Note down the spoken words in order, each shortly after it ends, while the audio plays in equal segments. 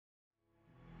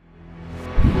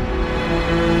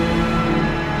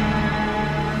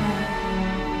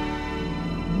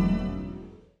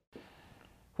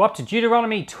We're up to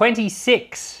Deuteronomy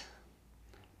 26.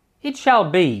 It shall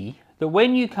be that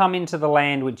when you come into the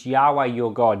land which Yahweh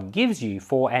your God gives you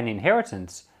for an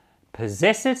inheritance,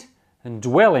 possess it and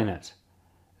dwell in it,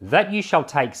 that you shall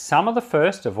take some of the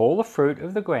first of all the fruit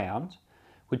of the ground,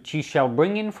 which you shall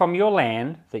bring in from your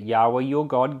land that Yahweh your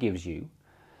God gives you.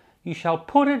 You shall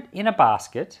put it in a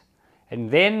basket,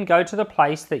 and then go to the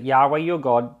place that Yahweh your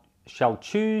God shall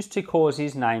choose to cause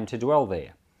his name to dwell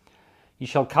there. You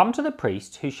shall come to the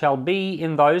priest who shall be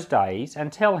in those days,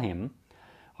 and tell him,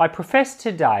 I profess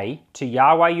today to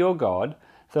Yahweh your God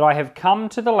that I have come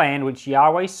to the land which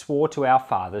Yahweh swore to our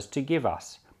fathers to give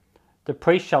us. The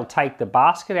priest shall take the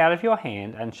basket out of your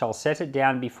hand and shall set it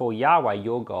down before Yahweh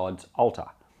your God's altar.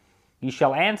 You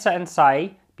shall answer and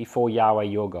say before Yahweh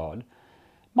your God,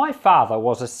 My father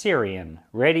was a Syrian,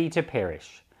 ready to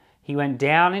perish. He went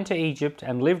down into Egypt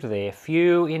and lived there,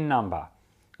 few in number.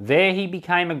 There he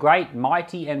became a great,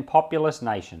 mighty and populous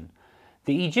nation.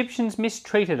 The Egyptians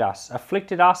mistreated us,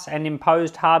 afflicted us, and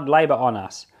imposed hard labor on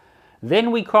us.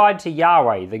 Then we cried to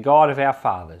Yahweh, the God of our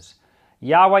fathers.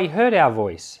 Yahweh heard our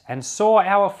voice and saw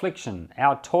our affliction,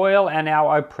 our toil and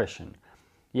our oppression.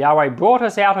 Yahweh brought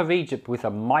us out of Egypt with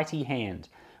a mighty hand,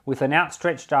 with an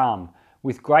outstretched arm,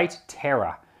 with great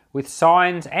terror, with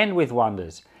signs and with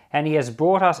wonders. And he has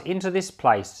brought us into this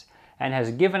place and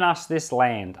has given us this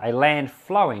land, a land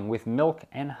flowing with milk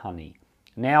and honey.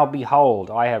 Now behold,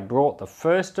 I have brought the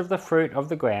first of the fruit of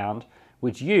the ground,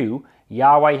 which you,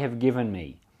 Yahweh, have given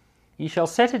me. You shall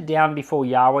set it down before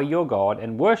Yahweh your God,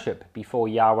 and worship before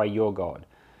Yahweh your God.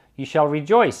 You shall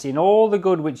rejoice in all the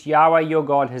good which Yahweh your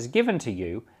God has given to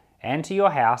you, and to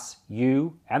your house,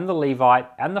 you, and the Levite,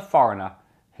 and the foreigner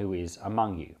who is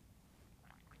among you.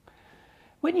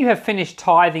 When you have finished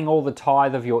tithing all the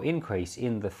tithe of your increase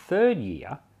in the 3rd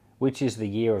year, which is the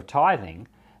year of tithing,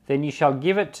 then you shall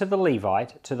give it to the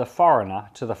Levite, to the foreigner,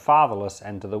 to the fatherless,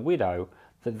 and to the widow,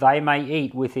 that they may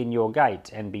eat within your gate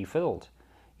and be filled.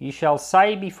 You shall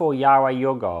say before Yahweh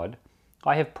your God,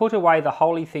 I have put away the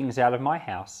holy things out of my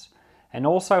house, and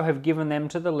also have given them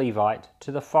to the Levite,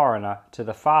 to the foreigner, to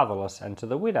the fatherless, and to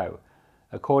the widow,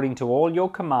 according to all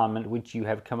your commandment which you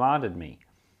have commanded me.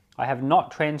 I have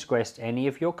not transgressed any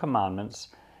of your commandments,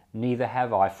 neither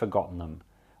have I forgotten them.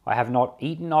 I have not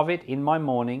eaten of it in my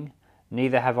mourning,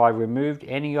 neither have I removed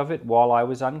any of it while I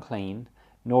was unclean,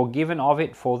 nor given of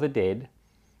it for the dead.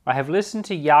 I have listened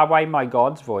to Yahweh my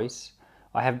God's voice.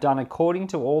 I have done according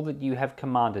to all that you have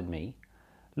commanded me.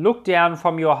 Look down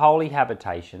from your holy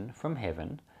habitation, from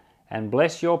heaven, and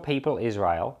bless your people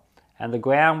Israel, and the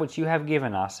ground which you have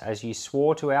given us, as you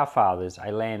swore to our fathers,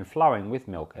 a land flowing with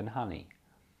milk and honey.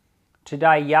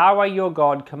 Today Yahweh your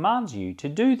God commands you to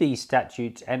do these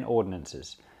statutes and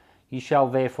ordinances. You shall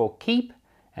therefore keep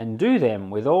and do them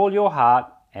with all your heart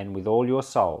and with all your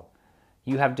soul.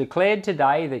 You have declared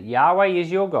today that Yahweh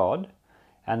is your God,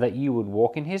 and that you would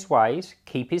walk in his ways,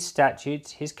 keep his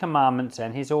statutes, his commandments,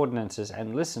 and his ordinances,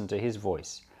 and listen to his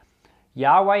voice.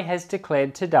 Yahweh has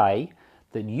declared today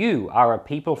that you are a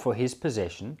people for his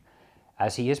possession,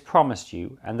 as he has promised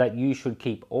you, and that you should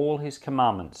keep all his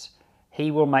commandments. He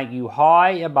will make you high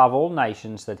above all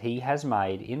nations that he has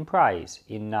made in praise,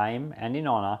 in name, and in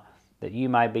honor, that you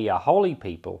may be a holy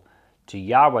people to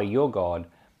Yahweh your God,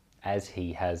 as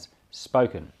he has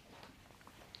spoken.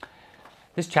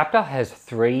 This chapter has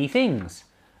 3 things.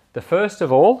 The first of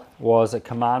all was a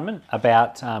commandment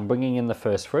about bringing in the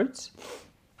first fruits.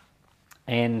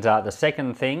 And the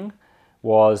second thing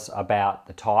was about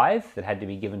the tithe that had to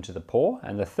be given to the poor.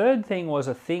 And the third thing was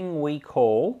a thing we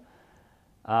call,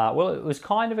 it was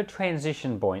kind of a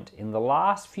transition point. In the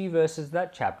last few verses of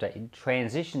that chapter, it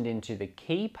transitioned into the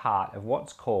key part of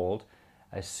what's called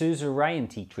a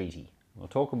Suzerainty treaty. We'll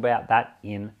talk about that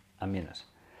in a minute.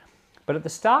 But at the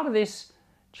start of this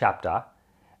chapter,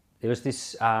 there was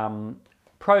this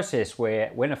process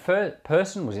where when a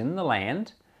person was in the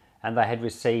land and they had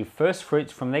received first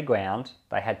fruits from their ground,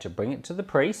 they had to bring it to the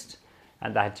priest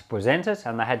and they had to present it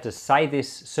and they had to say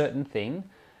this certain thing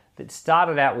that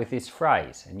started out with this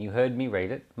phrase, and you heard me read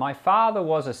it, my father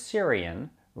was a Syrian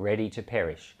ready to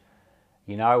perish.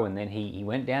 You know, and then he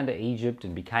went down to Egypt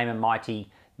and became a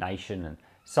mighty nation. And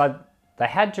so they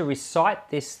had to recite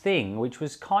this thing, which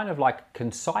was kind of like a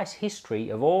concise history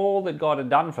of all that God had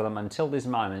done for them until this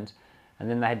moment. And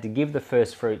then they had to give the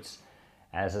first fruits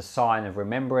as a sign of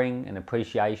remembering and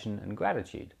appreciation and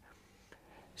gratitude.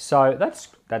 So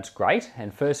that's great.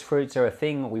 And first fruits are a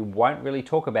thing we won't really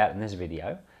talk about in this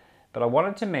video. But I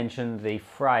wanted to mention the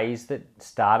phrase that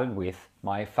started with,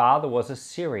 my father was a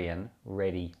Syrian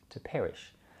ready to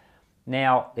perish.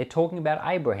 Now, they're talking about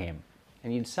Abraham.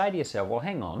 And you'd say to yourself, well,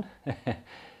 hang on.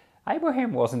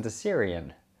 Abraham wasn't a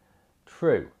Syrian.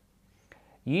 true.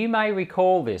 You may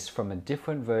recall this from a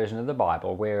different version of the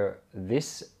Bible where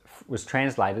this was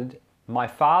translated, "My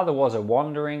father was a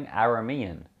wandering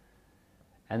Aramean."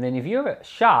 And then if you're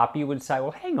sharp, you would say, well,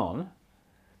 hang on,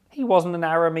 he wasn't an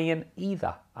Aramean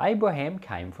either. Abraham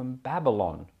came from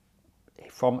Babylon,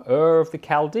 from Ur of the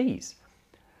Chaldees.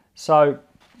 So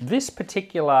this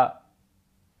particular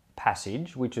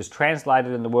passage, which is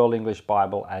translated in the World English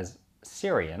Bible as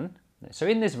Syrian, so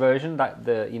in this version,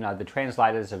 the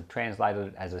translators have translated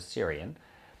it as Assyrian.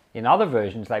 In other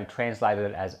versions, they've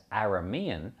translated it as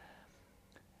Aramean.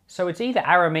 So it's either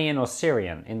Aramean or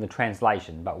Syrian in the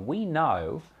translation, but we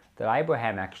know that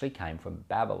Abraham actually came from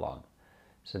Babylon.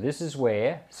 So this is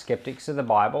where skeptics of the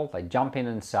Bible, they jump in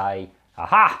and say,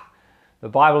 aha, the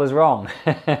Bible is wrong.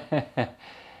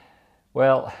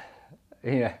 Well,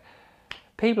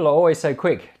 people are always so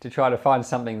quick to try to find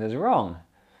something that's wrong.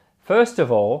 First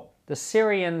of all, the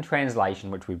Syrian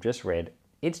translation, which we've just read,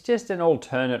 it's just an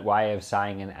alternate way of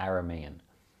saying an Aramean.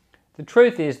 The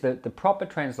truth is that the proper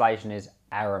translation is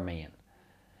Aramean.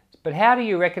 But how do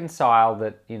you reconcile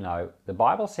that, the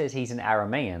Bible says he's an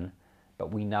Aramean,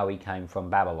 but we know he came from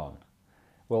Babylon?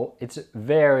 Well, it's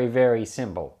very, very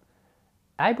simple.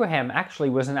 Abraham actually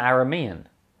was an Aramean,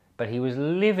 but he was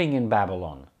living in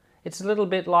Babylon. It's a little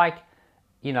bit like,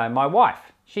 my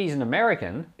wife. She's an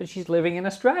American, but she's living in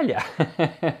Australia.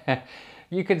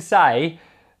 You could say,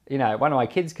 one of my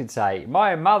kids could say,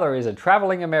 my mother is a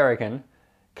traveling American.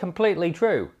 Completely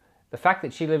true. The fact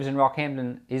that she lives in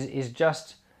Rockhampton is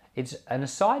just, it's an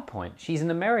aside point. She's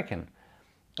an American.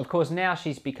 Of course, now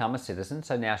she's become a citizen,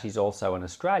 so now she's also an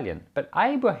Australian. But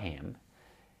Abraham,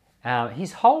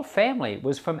 his whole family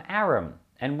was from Aram.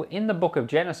 And in the book of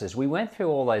Genesis, we went through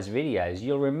all those videos.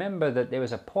 You'll remember that there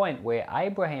was a point where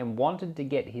Abraham wanted to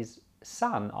get his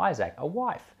son, Isaac, a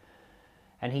wife.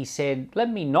 And he said,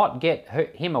 let me not get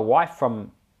him a wife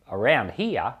from around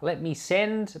here. Let me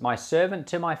send my servant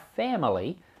to my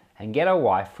family and get a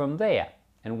wife from there.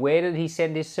 And where did he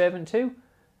send his servant to?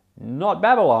 Not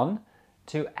Babylon,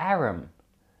 to Aram.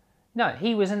 No,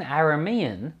 he was an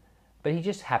Aramean, but he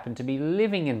just happened to be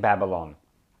living in Babylon.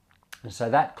 And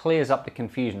so that clears up the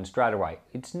confusion straight away.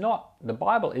 The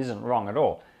Bible isn't wrong at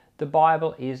all. The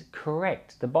Bible is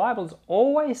correct. The Bible's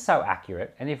always so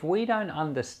accurate, and if we don't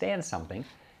understand something,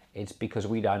 it's because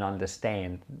we don't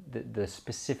understand the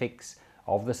specifics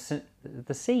of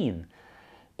the scene.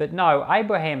 But no,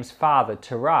 Abraham's father,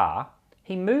 Terah,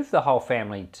 he moved the whole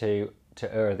family to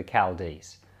Ur of the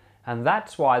Chaldees. And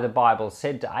that's why the Bible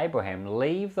said to Abraham,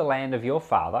 leave the land of your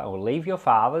father, or leave your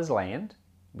father's land,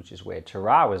 which is where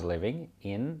Terah was living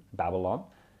in Babylon,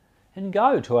 and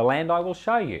go to a land I will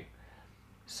show you.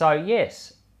 So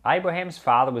yes, Abraham's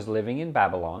father was living in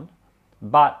Babylon,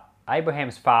 but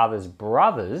Abraham's father's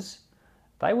brothers,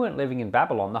 they weren't living in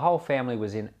Babylon. The whole family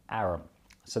was in Aram.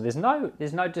 So there's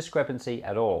no discrepancy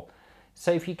at all.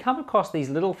 So if you come across these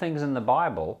little things in the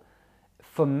Bible,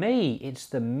 for me, it's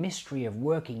the mystery of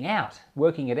working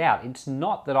it out. It's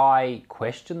not that I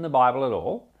question the Bible at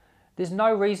all. There's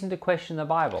no reason to question the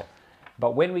Bible.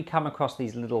 But when we come across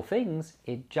these little things,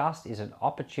 it just is an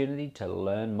opportunity to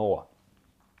learn more.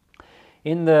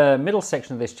 In the middle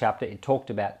section of this chapter, it talked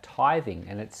about tithing,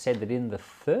 and it said that in the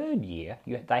third year,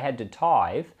 they had to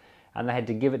tithe, and they had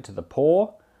to give it to the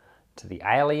poor, to the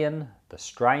alien, the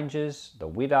strangers, the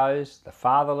widows, the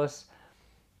fatherless.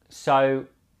 So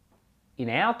in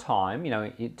our time,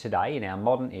 today, in our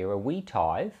modern era, we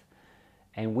tithe,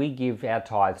 and we give our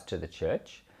tithes to the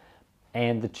church.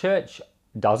 And the church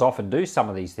does often do some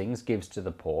of these things, gives to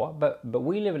the poor, but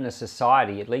we live in a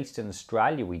society, at least in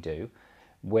Australia we do,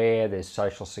 where there's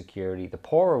social security. The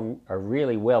poor are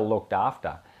really well looked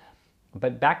after.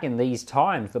 But back in these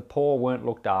times, the poor weren't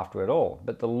looked after at all.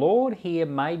 But the Lord here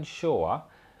made sure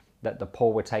that the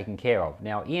poor were taken care of.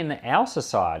 Now, in our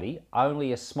society,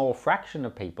 only a small fraction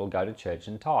of people go to church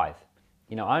and tithe.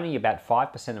 Only about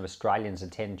 5% of Australians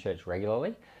attend church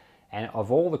regularly. And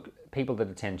of all the people that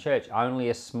attend church, only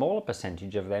a smaller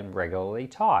percentage of them regularly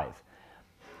tithe.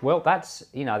 Well,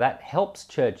 that helps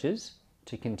churches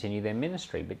to continue their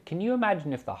ministry. But can you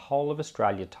imagine if the whole of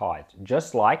Australia tithed?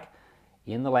 Just like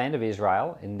in the land of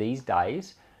Israel in these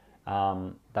days,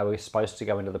 they were supposed to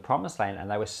go into the promised land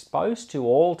and they were supposed to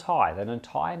all tithe, an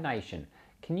entire nation.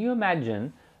 Can you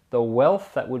imagine the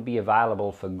wealth that would be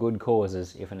available for good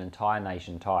causes if an entire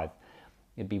nation tithed?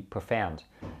 It'd be profound.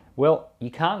 Well,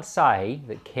 you can't say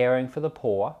that caring for the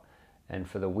poor and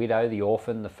for the widow, the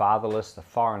orphan, the fatherless, the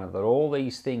foreigner, that all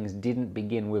these things didn't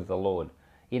begin with the Lord.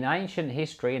 In ancient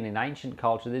history and in ancient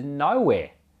culture, there's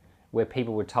nowhere where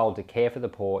people were told to care for the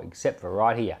poor except for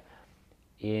right here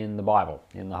in the Bible,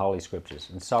 in the Holy Scriptures.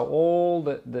 And so all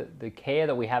the care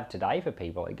that we have today for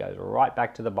people, it goes right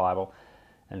back to the Bible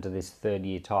and to this third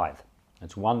year tithe.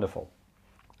 It's wonderful.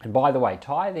 And by the way,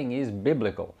 tithing is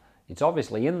biblical. It's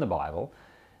obviously in the Bible,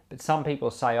 but some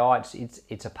people say, oh,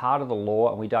 it's a part of the law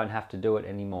and we don't have to do it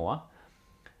anymore.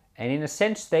 And in a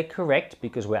sense, they're correct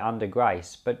because we're under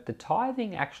grace. But the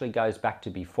tithing actually goes back to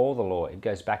before the law. It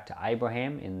goes back to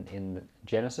Abraham in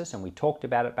Genesis, and we talked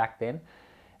about it back then.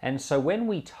 And so when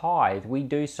we tithe, we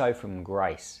do so from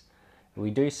grace.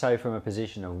 We do so from a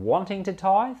position of wanting to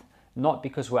tithe, not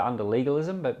because we're under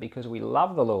legalism, but because we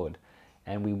love the Lord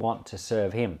and we want to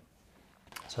serve Him.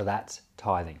 So that's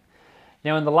tithing.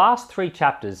 Now in the last three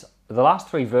chapters, the last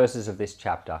three verses of this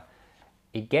chapter,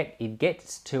 it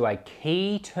gets to a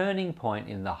key turning point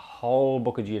in the whole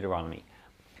book of Deuteronomy.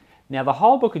 Now the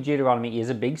whole book of Deuteronomy is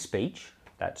a big speech,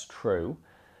 that's true,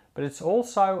 but it's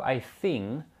also a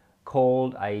thing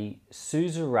called a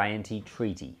suzerainty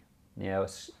treaty. Now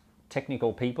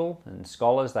technical people and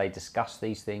scholars, they discuss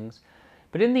these things,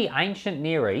 but in the ancient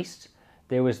Near East,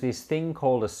 there was this thing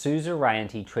called a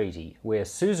suzerainty treaty, where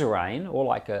suzerain, or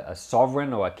like a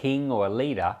sovereign or a king or a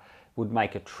leader, would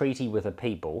make a treaty with a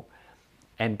people.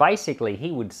 And basically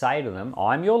he would say to them,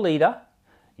 I'm your leader,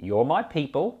 you're my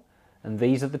people, and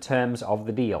these are the terms of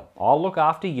the deal. I'll look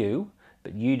after you,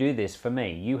 but you do this for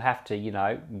me. You have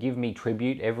to, give me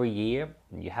tribute every year.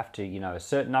 You have to, a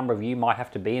certain number of you might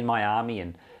have to be in my army.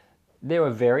 And there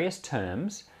are various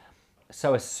terms.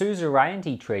 So a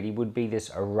suzerainty treaty would be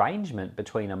this arrangement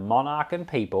between a monarch and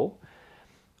people,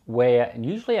 where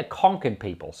usually a conquered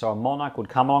people. So a monarch would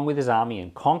come along with his army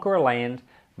and conquer a land,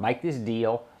 make this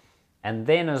deal, and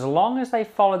then as long as they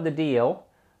followed the deal,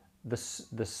 the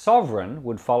sovereign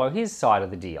would follow his side of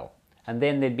the deal. And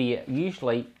then there'd be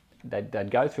usually,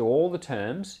 they'd go through all the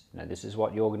terms. This is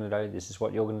what you're going to do, this is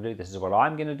what you're going to do, this is what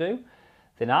I'm going to do.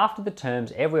 Then after the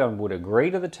terms, everyone would agree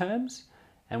to the terms,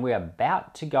 and we're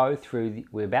about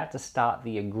to start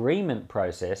the agreement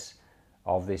process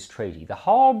of this treaty. The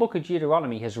whole book of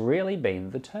Deuteronomy has really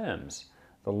been the terms.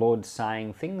 The Lord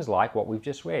saying things like what we've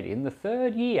just read. In the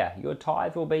third year, your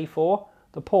tithe will be for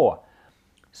the poor.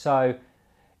 So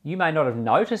you may not have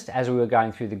noticed as we were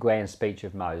going through the grand speech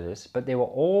of Moses, but there were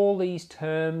all these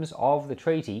terms of the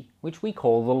treaty, which we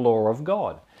call the law of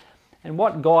God. And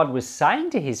what God was saying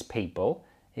to his people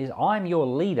is, I'm your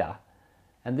leader,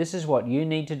 and this is what you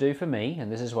need to do for me,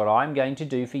 and this is what I'm going to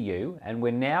do for you. And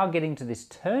we're now getting to this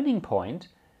turning point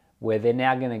where they're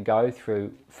now going to go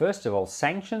through, first of all,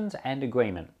 sanctions and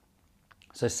agreement.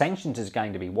 So sanctions is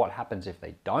going to be what happens if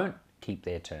they don't keep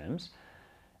their terms.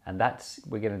 And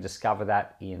we're going to discover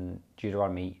that in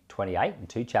Deuteronomy 28 in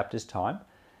 2 chapters' time.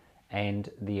 And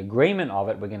the agreement of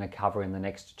it we're going to cover in the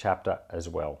next chapter as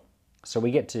well. So we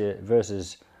get to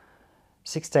verses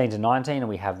 16 to 19 and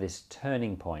we have this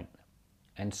turning point.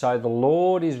 And so the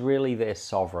Lord is really their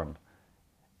sovereign.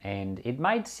 And it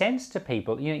made sense to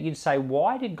people. You'd say,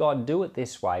 why did God do it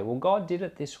this way? Well, God did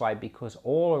it this way because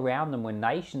all around them were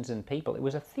nations and people. It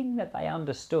was a thing that they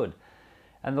understood.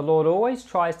 And the Lord always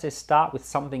tries to start with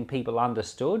something people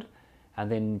understood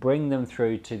and then bring them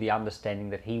through to the understanding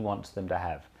that He wants them to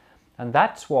have. And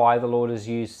that's why the Lord has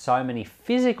used so many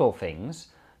physical things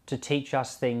to teach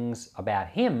us things about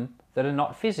Him that are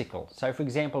not physical. So, for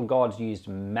example, God's used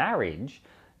marriage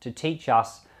to teach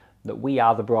us that we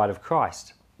are the bride of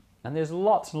Christ. And there's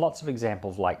lots and lots of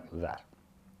examples like that.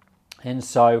 And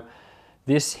so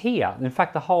this here, in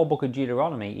fact, the whole book of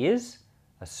Deuteronomy is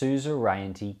a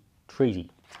suzerainty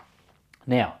treaty.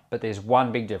 Now, but there's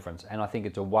one big difference, and I think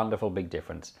it's a wonderful big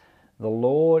difference. The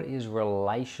Lord is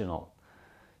relational.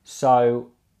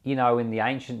 So, in the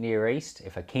ancient Near East,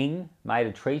 if a king made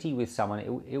a treaty with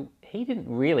someone, he didn't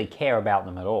really care about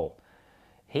them at all.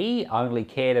 He only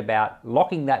cared about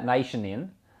locking that nation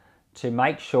in to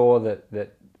make sure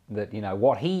that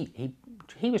what he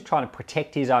was trying to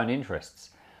protect his own interests,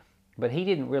 but he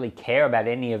didn't really care about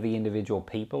any of the individual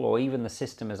people or even the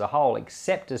system as a whole,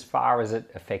 except as far as it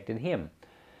affected him.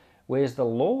 Whereas the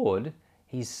Lord,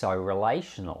 He's so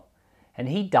relational, and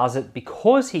He does it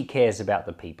because He cares about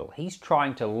the people. He's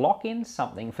trying to lock in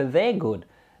something for their good,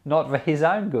 not for His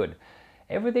own good.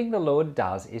 Everything the Lord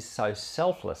does is so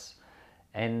selfless,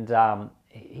 and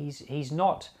He's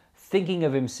not thinking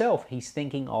of Himself, He's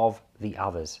thinking of the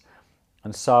others.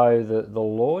 And so the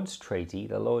Lord's treaty,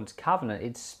 the Lord's covenant,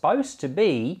 it's supposed to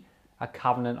be a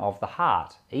covenant of the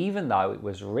heart, even though it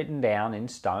was written down in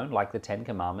stone like the Ten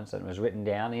Commandments, and it was written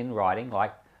down in writing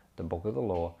like the book of the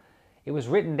law. It was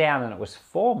written down and it was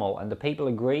formal, and the people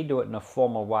agreed to it in a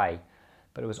formal way,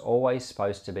 but it was always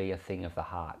supposed to be a thing of the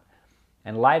heart.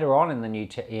 And later on in the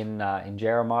in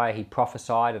Jeremiah, he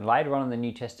prophesied, and later on in the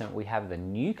New Testament, we have the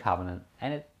new covenant,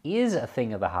 and it is a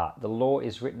thing of the heart. The law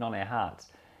is written on our hearts.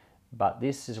 But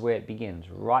this is where it begins,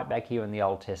 right back here in the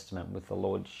Old Testament, with the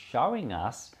Lord showing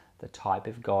us the type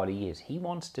of God he is. He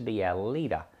wants to be our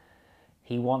leader.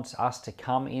 He wants us to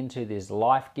come into this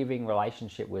life-giving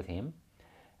relationship with him.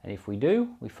 And if we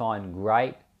do, we find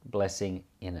great blessing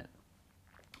in it.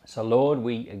 So Lord,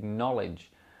 we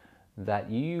acknowledge that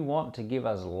you want to give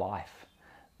us life,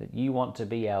 that you want to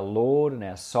be our Lord and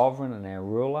our sovereign and our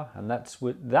ruler. And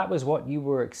that was what you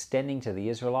were extending to the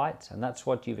Israelites, and that's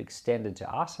what you've extended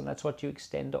to us, and that's what you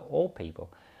extend to all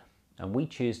people. And we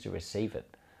choose to receive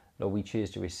it. Lord, we choose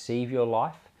to receive your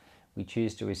life. We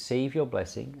choose to receive your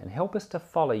blessing, and help us to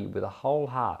follow you with a whole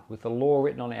heart, with the law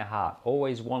written on our heart,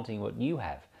 always wanting what you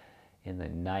have. In the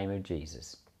name of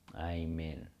Jesus,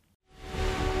 amen.